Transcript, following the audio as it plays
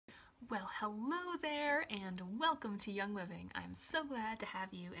Well, hello there and welcome to Young Living. I'm so glad to have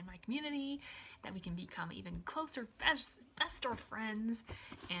you in my community, that we can become even closer, best of friends,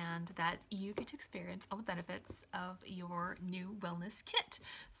 and that you get to experience all the benefits of your new wellness kit.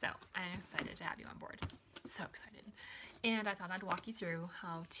 So I'm excited to have you on board. So excited. And I thought I'd walk you through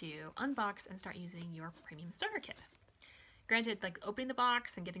how to unbox and start using your premium starter kit. Granted, like opening the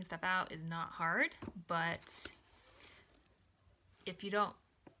box and getting stuff out is not hard, but if you don't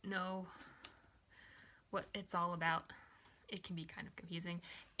know what it's all about, it can be kind of confusing,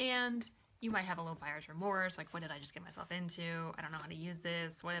 and you might have a little buyer's remorse, like what did I just get myself into? I don't know how to use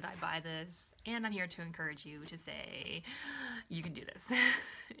this. Why did I buy this? And I'm here to encourage you to say you can do this.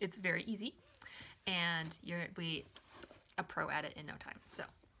 It's very easy and you'll be a pro at it in no time. So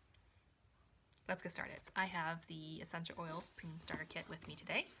let's get started. I have the Essential Oils Premium Starter Kit with me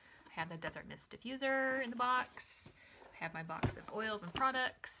today. I have the Desert Mist Diffuser in the box. I have my box of oils and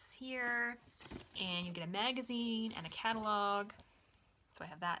products here, and you get a magazine and a catalog, so I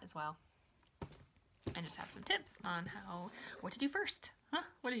have that as well. And just have some tips on what to do first.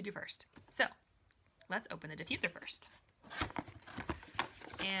 What do you do first? So let's open the diffuser first.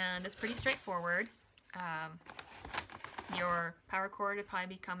 And it's pretty straightforward. Your power cord would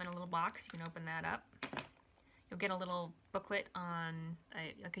probably come in a little box. You can open that up. You'll get a little booklet on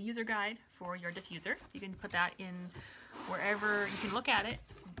like a user guide for your diffuser. You can put that in wherever you can look at it,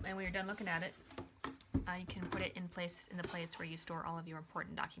 and when you're done looking at it, you can put it in the place where you store all of your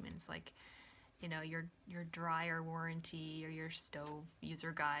important documents, like your dryer warranty or your stove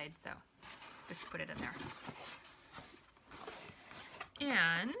user guide. So just put it in there.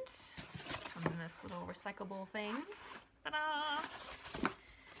 And it comes in this little recyclable thing. Ta-da!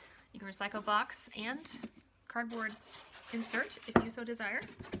 You can recycle box and cardboard insert if you so desire.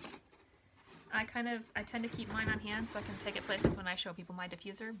 I tend to keep mine on hand so I can take it places when I show people my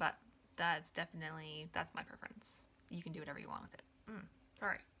diffuser, but that's my preference. You can do whatever you want with it.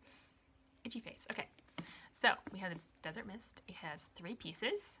 Sorry. Itchy face. Okay. So we have this Desert Mist. It has 3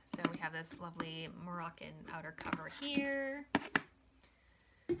 pieces. So we have this lovely Moroccan outer cover here,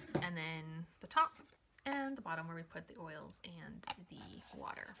 and then the top and the bottom where we put the oils and the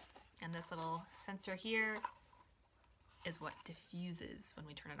water. And this little sensor here is what diffuses when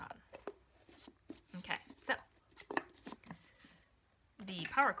we turn it on. Okay, so the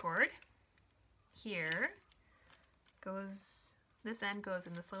power cord here this end goes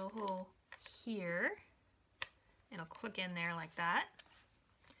in this little hole here. It'll click in there like that,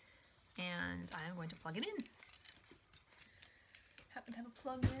 and I'm going to plug it in. Happen to have a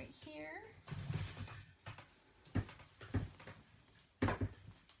plug right here.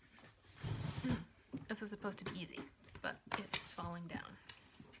 This is supposed to be easy, but it's falling down.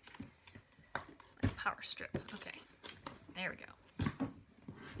 My power strip. Okay, there we go.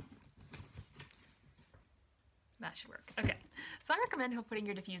 That should work. Okay, so I recommend putting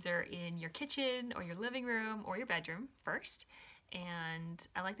your diffuser in your kitchen or your living room or your bedroom first. And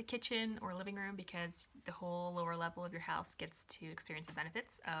I like the kitchen or living room because the whole lower level of your house gets to experience the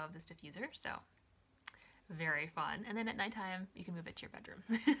benefits of this diffuser. So very fun. And then at nighttime, you can move it to your bedroom.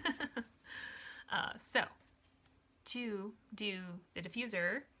 So to do the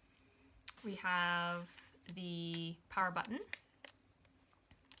diffuser, we have the power button.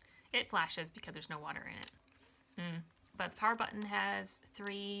 It flashes because there's no water in it. But the power button has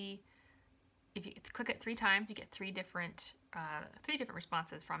 3, if you click it 3 times, you get 3 different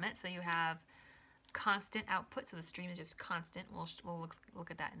responses from it. So you have constant output, so the stream is just constant. We'll look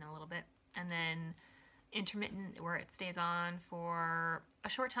at that in a little bit. And then intermittent, where it stays on for a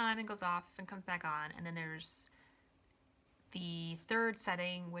short time and goes off and comes back on. And then there's the 3rd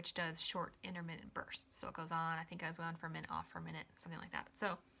setting, which does short intermittent bursts. So it goes on, I think it goes on for a minute, off for a minute, something like that.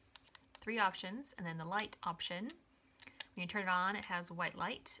 So 3 options. And then the light option, when you turn it on, it has white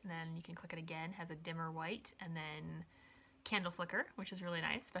light, and then you can click it again, it has a dimmer white, and then candle flicker, which is really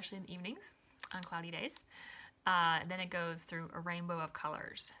nice, especially in the evenings on cloudy days. Then it goes through a rainbow of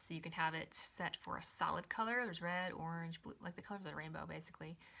colors. So you can have it set for a solid color. There's red, orange, blue, like the colors of the rainbow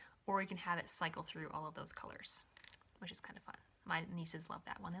basically. Or you can have it cycle through all of those colors, which is kind of fun. My nieces love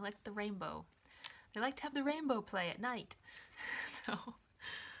that one. They like the rainbow. They like to have the rainbow play at night. So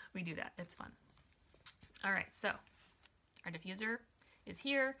we do that. It's fun. All right, so our diffuser is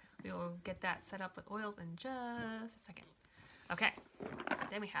here. We will get that set up with oils in just a second. Okay,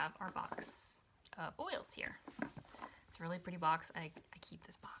 then we have our box of oils here. It's a really pretty box. I keep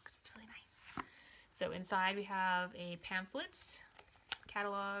this box. It's really nice. So inside we have a pamphlet,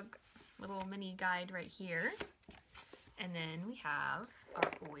 catalog, little mini guide right here. And then we have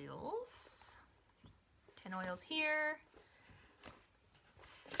our oils. 10 oils here.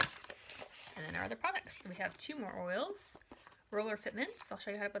 and our other products. We have 2 more oils. Roller fitments, I'll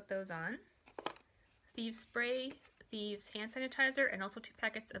show you how to put those on. Thieves spray, Thieves hand sanitizer, and also 2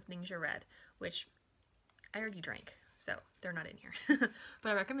 packets of Ningxia Red, which I already drank, so they're not in here.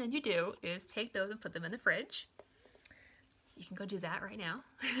 What I recommend you do is take those and put them in the fridge. You can go do that right now.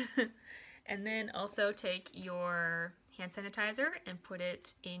 And then also take your hand sanitizer and put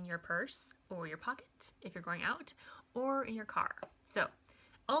it in your purse or your pocket if you're going out, or in your car. So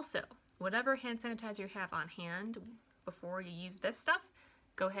also, whatever hand sanitizer you have on hand before you use this stuff,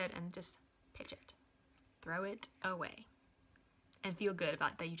 go ahead and just pitch it. Throw it away. And feel good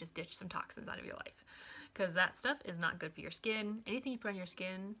about that you just ditched some toxins out of your life. Because that stuff is not good for your skin. Anything you put on your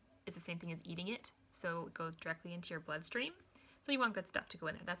skin is the same thing as eating it. So it goes directly into your bloodstream. So you want good stuff to go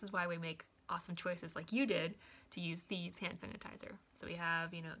in there. This is why we make awesome choices like you did to use Thieves hand sanitizer. So we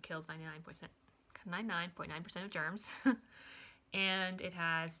have, you know, it kills 99.9% of germs. And it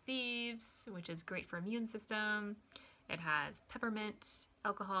has Thieves, which is great for immune system. It has peppermint,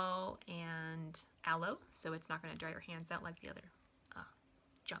 alcohol, and aloe. So it's not going to dry your hands out like the other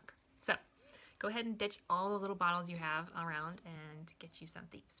junk. So go ahead and ditch all the little bottles you have around and get you some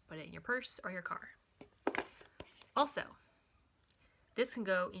Thieves. Put it in your purse or your car. Also, this can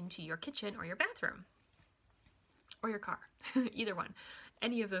go into your kitchen or your bathroom or your car, either one,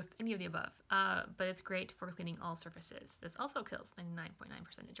 any of the above. But it's great for cleaning all surfaces. This also kills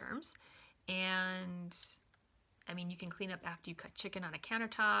 99.9% of germs, and I mean you can clean up after you cut chicken on a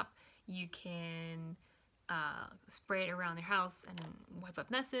countertop. You can spray it around your house and wipe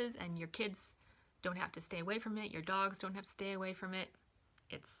up messes, and your kids don't have to stay away from it. Your dogs don't have to stay away from it.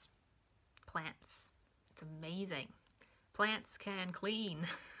 It's plants. It's amazing. Plants can clean.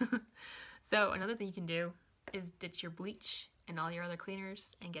 So another thing you can do is ditch your bleach and all your other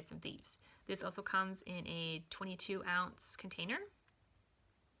cleaners and get some Thieves. This also comes in a 22-ounce container.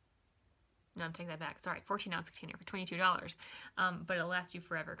 No, I'm taking that back. Sorry, 14-ounce container for $22. But it'll last you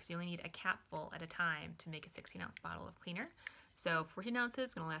forever because you only need a capful at a time to make a 16-ounce bottle of cleaner. So 14 ounces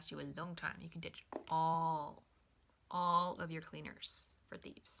is going to last you a long time. You can ditch all of your cleaners for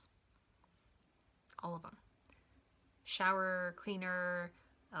Thieves. All of them. Shower cleaner,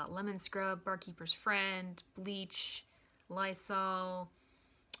 lemon scrub, barkeeper's friend, bleach, Lysol,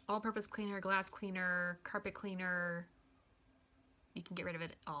 all-purpose cleaner, glass cleaner, carpet cleaner. You can get rid of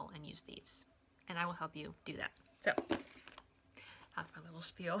it all and use Thieves. And I will help you do that. So, that's my little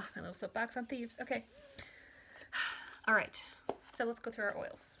spiel, my little soapbox on Thieves. Okay. All right. So let's go through our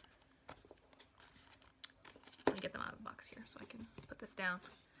oils. Let me get them out of the box here so I can put this down.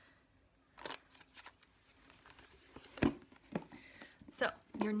 So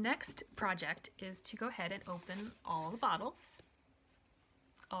your next project is to go ahead and open all the bottles,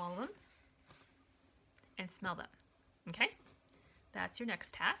 all of them, and smell them, okay? That's your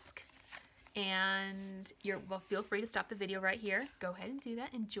next task. And well, feel free to stop the video right here. Go ahead and do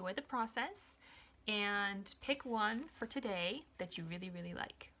that. Enjoy the process and pick one for today that you really, really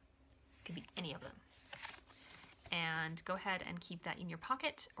like. It could be any of them. And go ahead and keep that in your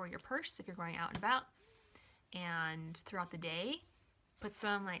pocket or your purse if you're going out and about. And throughout the day, put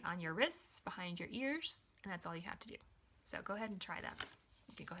some like on your wrists, behind your ears, and that's all you have to do. So go ahead and try that.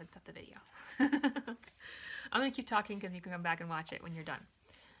 You can go ahead and stop the video. I'm going to keep talking because you can come back and watch it when you're done.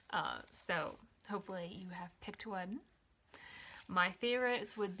 So hopefully you have picked one. My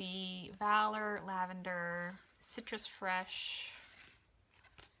favorites would be Valor, Lavender, Citrus Fresh,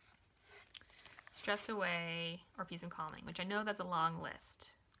 Stress Away, or Peace and Calming, which I know that's a long list,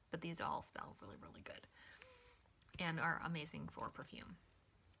 but these all smell really, really good and are amazing for perfume.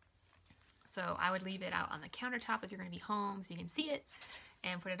 So I would leave it out on the countertop if you're going to be home so you can see it,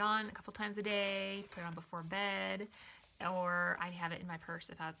 and put it on a couple times a day, put it on before bed, or I'd have it in my purse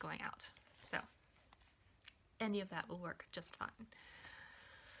if I was going out. So any of that will work just fine.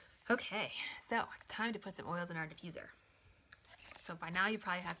 Okay, so it's time to put some oils in our diffuser. So by now you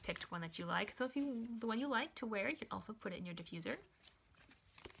probably have picked one that you like. So if the one you like to wear, you can also put it in your diffuser.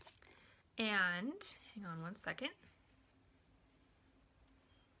 And hang on one second.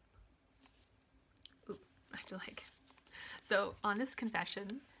 Ooh, I have to like. So honest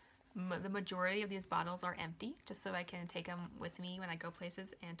confession, the majority of these bottles are empty, just so I can take them with me when I go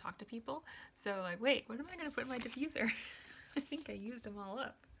places and talk to people. So like, wait, what am I going to put in my diffuser? I think I used them all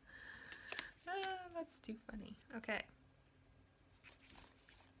up. That's too funny. Okay.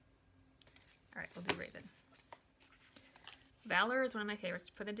 All right, we'll do Raven. Valor is one of my favorites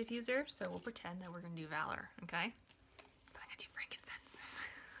to put in the diffuser, so we'll pretend that we're going to do Valor, okay? But I'm going to do frankincense.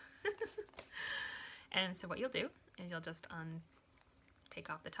 And so what you'll do is you'll just take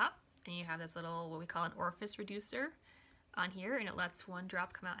off the top, and you have this little, what we call an orifice reducer, on here, and it lets one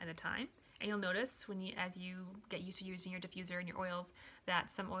drop come out at a time. And you'll notice as you get used to using your diffuser and your oils,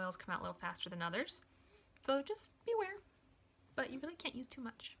 that some oils come out a little faster than others. So just beware, but you really can't use too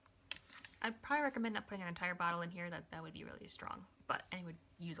much. I'd probably recommend not putting an entire bottle in here. That would be really strong, but I would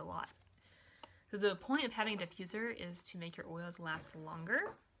use a lot. So the point of having a diffuser is to make your oils last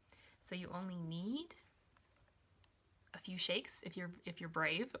longer. So you only need a few shakes if you're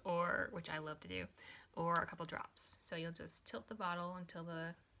brave, or which I love to do, or a couple drops. So you'll just tilt the bottle until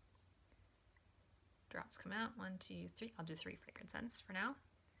the drops come out. 1, 2, 3. I'll do 3 fragrance scents for now.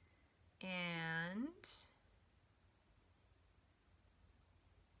 And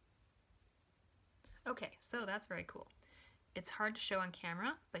okay, so that's very cool. It's hard to show on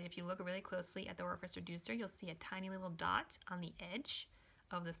camera, but if you look really closely at the orifice reducer, you'll see a tiny little dot on the edge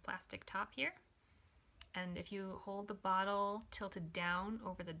of this plastic top here. And if you hold the bottle tilted down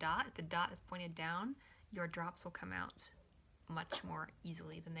over the dot, if the dot is pointed down, your drops will come out much more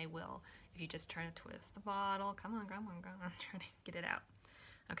easily than they will if you just try to twist the bottle. Come on, come on, come on, trying to get it out.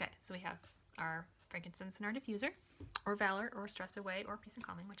 Okay, so we have our frankincense and our diffuser, or Valor, or Stress Away, or Peace and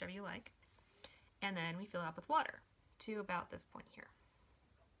Calming, whichever you like. And then we fill it up with water to about this point here.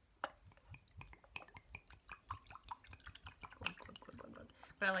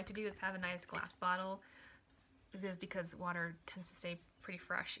 What I like to do is have a nice glass bottle. This is because water tends to stay pretty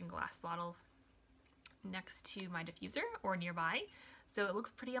fresh in glass bottles next to my diffuser or nearby. So it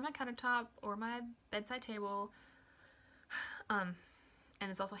looks pretty on my countertop or my bedside table. And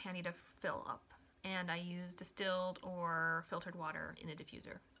it's also handy to fill up. And I use distilled or filtered water in the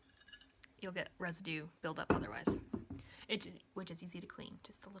diffuser. You'll get residue buildup otherwise, which is easy to clean.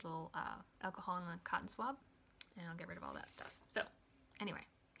 Just a little alcohol and a cotton swab, and I'll get rid of all that stuff. So anyway,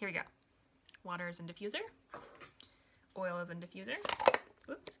 here we go. Water is in diffuser. Oil is in diffuser.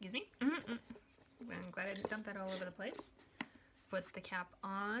 Oops, excuse me. I'm glad I didn't dump that all over the place. Put the cap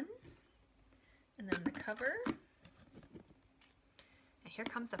on, and then the cover. And here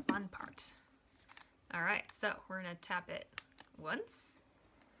comes the fun part. All right, so we're gonna tap it once.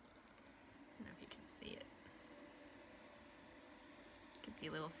 I don't know if you can see it. You can see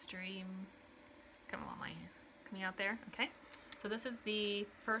a little stream coming out there. Okay, so this is the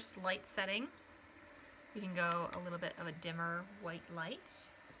first light setting. You can go a little bit of a dimmer white light.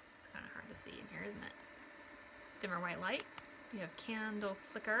 It's kind of hard to see in here, isn't it? Dimmer white light. You have candle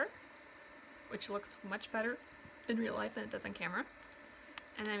flicker, which looks much better in real life than it does on camera.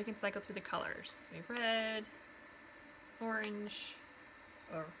 And then we can cycle through the colors. We have red, orange,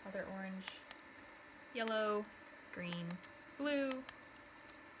 or other orange, yellow, green, blue,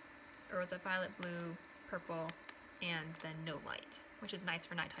 or was it violet, blue, purple, and then no light, which is nice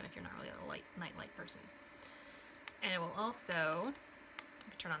for nighttime if you're not really a night light person. And it will also,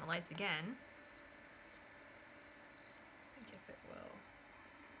 if you turn on the lights again, I think if it will,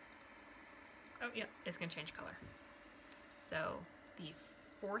 oh yeah, it's gonna change color. So the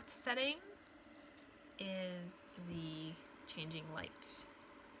fourth setting is the changing light. It's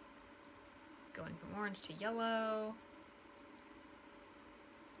going from orange to yellow,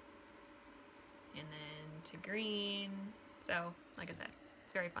 and then to green. So, like I said,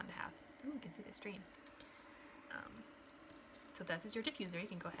 it's very fun to have. Ooh, you can see the stream. So that is your diffuser. You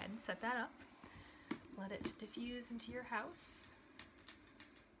can go ahead and set that up. Let it diffuse into your house.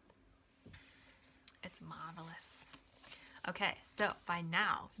 It's marvelous. Okay, so by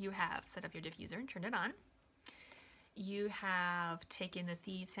now you have set up your diffuser and turned it on. You have taken the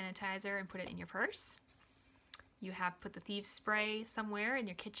Thieves sanitizer and put it in your purse. You have put the Thieves spray somewhere in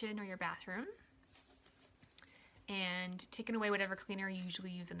your kitchen or your bathroom. And taken away whatever cleaner you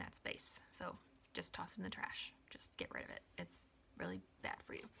usually use in that space. So just toss it in the trash. Just get rid of it. It's really bad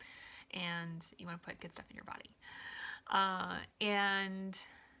for you. And you want to put good stuff in your body. And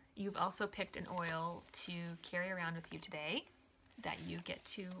you've also picked an oil to carry around with you today that you get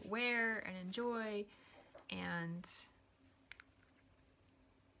to wear and enjoy and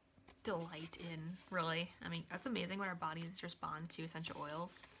delight in, really. I mean, that's amazing what our bodies respond to essential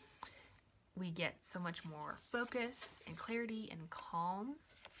oils. We get so much more focus and clarity and calm.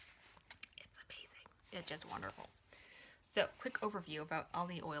 It's amazing. It's just wonderful. So, quick overview of what all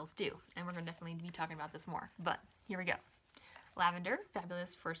the oils do. And we're going to definitely be talking about this more. But here we go. Lavender,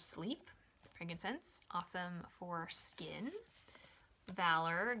 fabulous for sleep. Frankincense, awesome for skin.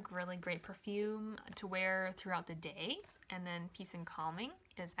 Valor, really great perfume to wear throughout the day. And then Peace and Calming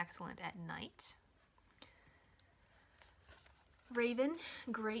is excellent at night. Raven,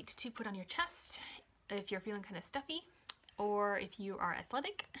 great to put on your chest if you're feeling kind of stuffy, or if you are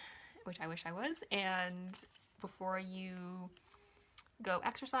athletic, which I wish I was, and before you go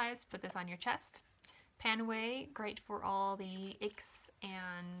exercise, put this on your chest. Panaway, great for all the aches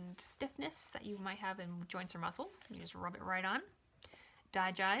and stiffness that you might have in joints or muscles. You just rub it right on.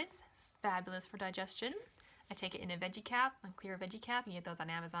 Digest, fabulous for digestion. I take it in a veggie cap, a clear veggie cap. You can get those on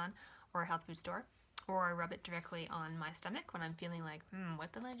Amazon or a health food store. Or I rub it directly on my stomach when I'm feeling like,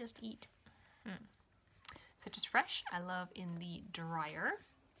 what did I just eat? Citrus Fresh, I love in the dryer.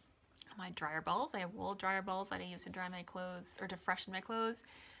 My dryer balls, I have wool dryer balls that I use to dry my clothes or to freshen my clothes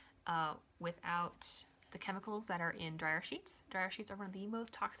without the chemicals that are in dryer sheets. Dryer sheets are one of the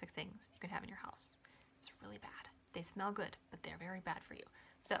most toxic things you can have in your house. It's really bad. They smell good, but they're very bad for you.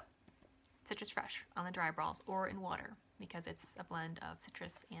 So, Citrus Fresh on the dryer balls or in water because it's a blend of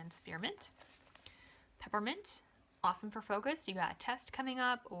citrus and spearmint. Peppermint, awesome for focus. You got a test coming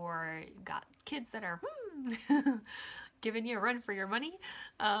up or got kids that are giving you a run for your money.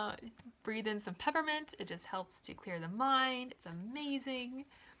 Breathe in some peppermint. It just helps to clear the mind. It's amazing.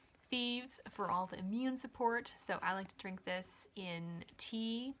 Thieves for all the immune support. So I like to drink this in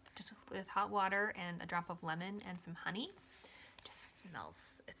tea, just with hot water and a drop of lemon and some honey. It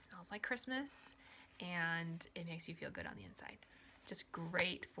smells like Christmas and it makes you feel good on the inside. Just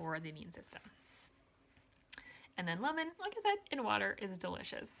great for the immune system. And then lemon, like I said, in water is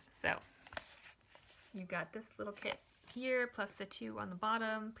delicious. So you've got this little kit here, plus the 2 on the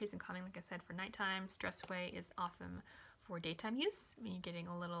bottom. Peace and calming, like I said, for nighttime. Stress away is awesome for daytime use. When you're getting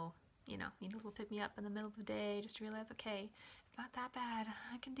a little, need a little pick-me-up in the middle of the day, just to realize, okay, it's not that bad.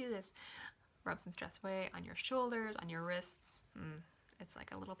 I can do this. Rub some stress away on your shoulders, on your wrists. It's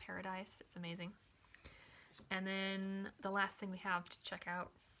like a little paradise. It's amazing. And then the last thing we have to check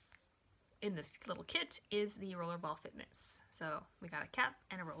out in this little kit is the rollerball fitments. So we got a cap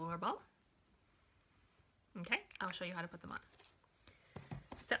and a rollerball. Okay, I'll show you how to put them on.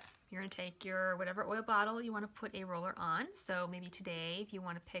 So you're gonna take your whatever oil bottle you want to put a roller on. So maybe today, if you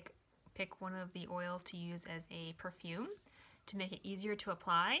want to pick one of the oils to use as a perfume to make it easier to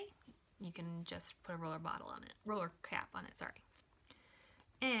apply, you can just put a roller cap on it, sorry.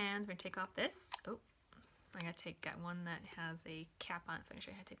 And we're gonna take off this. Oh, I gotta got one that has a cap on it, so I'm gonna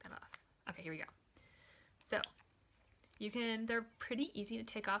show you how to take that off. Okay, here we go. So they're pretty easy to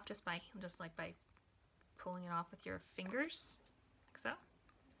take off just by pulling it off with your fingers, like so.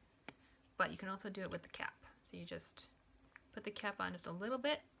 But you can also do it with the cap. So you just put the cap on just a little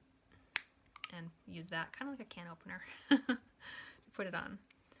bit and use that kind of like a can opener to put it on.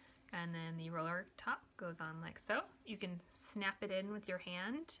 And then the roller top goes on like so. You can snap it in with your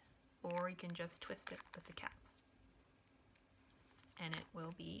hand or you can just twist it with the cap. And it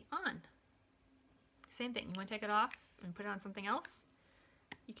will be on. Same thing, you want to take it off and put it on something else?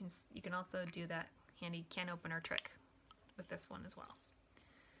 You can also do that handy can opener trick with this one as well.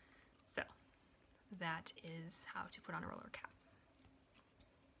 So that is how to put on a roller cap.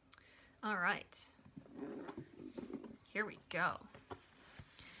 All right, here we go.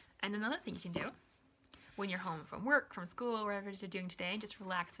 And another thing you can do when you're home from work, from school, wherever it is you're doing today, just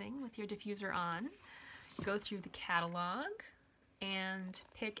relaxing with your diffuser on, go through the catalog and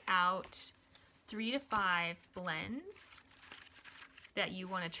pick out 3 to 5 blends that you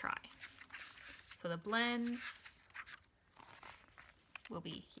want to try. So the blends will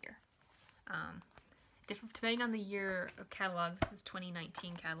be here. Depending on the year of catalog, this is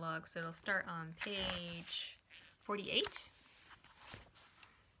 2019 catalog, so it'll start on page 48.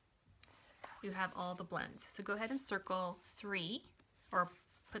 You have all the blends. So go ahead and circle 3, or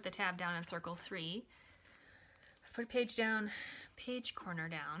put the tab down and circle 3. Put page corner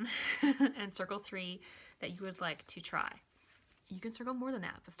down, and circle 3 that you would like to try. You can circle more than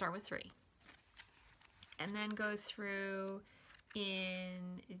that, but start with 3. And then go through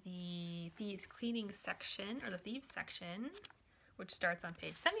in the Thieves cleaning section, or the Thieves section, which starts on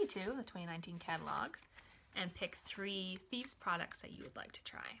page 72 of the 2019 catalog, and pick 3 Thieves products that you would like to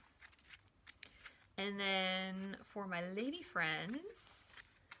try. And then for my lady friends,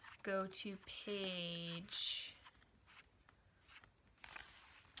 go to page,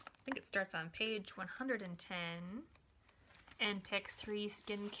 I think it starts on page 110, and pick 3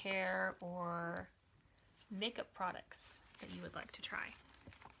 skincare or makeup products that you would like to try.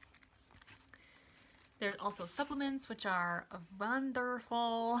 There's also supplements, which are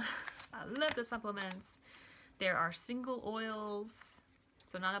wonderful. I love the supplements. There are single oils,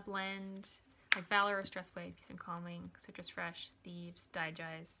 so not a blend, like Valor, Stress Away, Peace and Calming, Citrus Fresh, Thieves,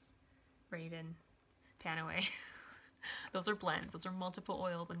 Digest, Raven, Panaway. Those are blends. Those are multiple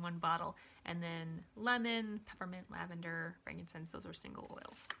oils in one bottle. And then lemon, peppermint, lavender, frankincense, those are single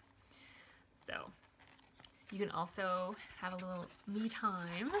oils. So you can also have a little me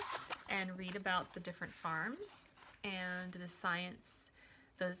time and read about the different farms and the science,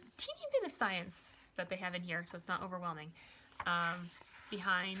 the teeny bit of science that they have in here, so it's not overwhelming.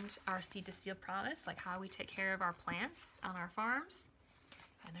 Behind our Seed to Seal promise, like how we take care of our plants on our farms.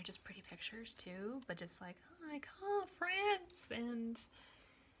 And they're just pretty pictures too, but just like, oh, France and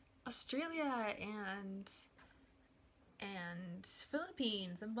Australia and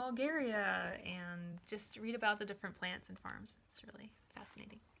Philippines and Bulgaria, and just read about the different plants and farms. It's really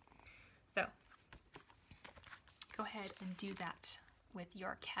fascinating. So go ahead and do that with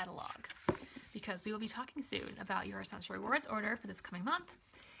your catalog, because we will be talking soon about your Essential Rewards order for this coming month,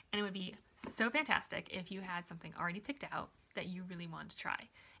 and it would be so fantastic if you had something already picked out that you really want to try.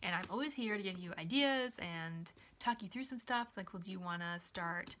 And I'm always here to give you ideas and talk you through some stuff, like, well, do you want to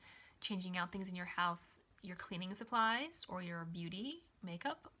start changing out things in your house, your cleaning supplies, or your beauty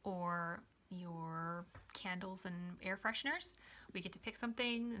makeup, or your candles and air fresheners? We get to pick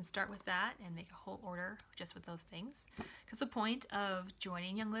something and start with that and make a whole order just with those things. Because the point of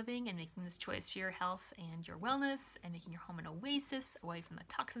joining Young Living and making this choice for your health and your wellness and making your home an oasis away from the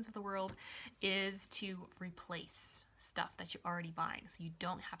toxins of the world is to replace stuff that you're already buying. So you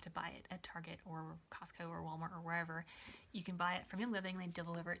don't have to buy it at Target or Costco or Walmart or wherever. You can buy it from Young Living. They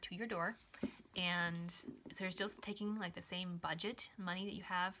deliver it to your door. And so you're still taking like the same budget money that you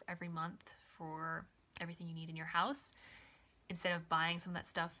have every month for everything you need in your house. Instead of buying some of that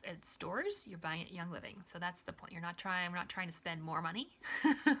stuff at stores, you're buying it at Young Living. So that's the point. We're not trying to spend more money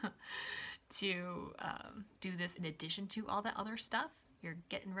to do this in addition to all that other stuff. You're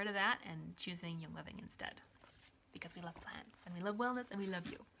getting rid of that and choosing Young Living instead. Because we love plants and we love wellness and we love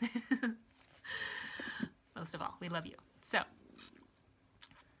you. Most of all, we love you. So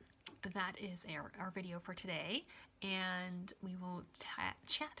that is our video for today, and we will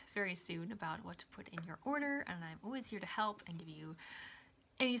chat very soon about what to put in your order, and I'm always here to help and give you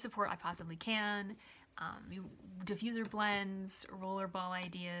any support I possibly can. Diffuser blends, roller ball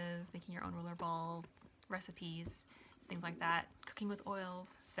ideas, making your own roller ball recipes, things like that, cooking with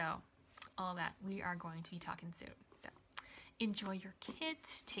oils. So all that we are going to be talking soon. So enjoy your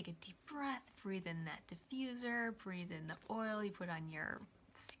kit, take a deep breath, breathe in that diffuser, breathe in the oil you put on your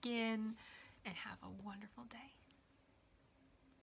skin, and have a wonderful day.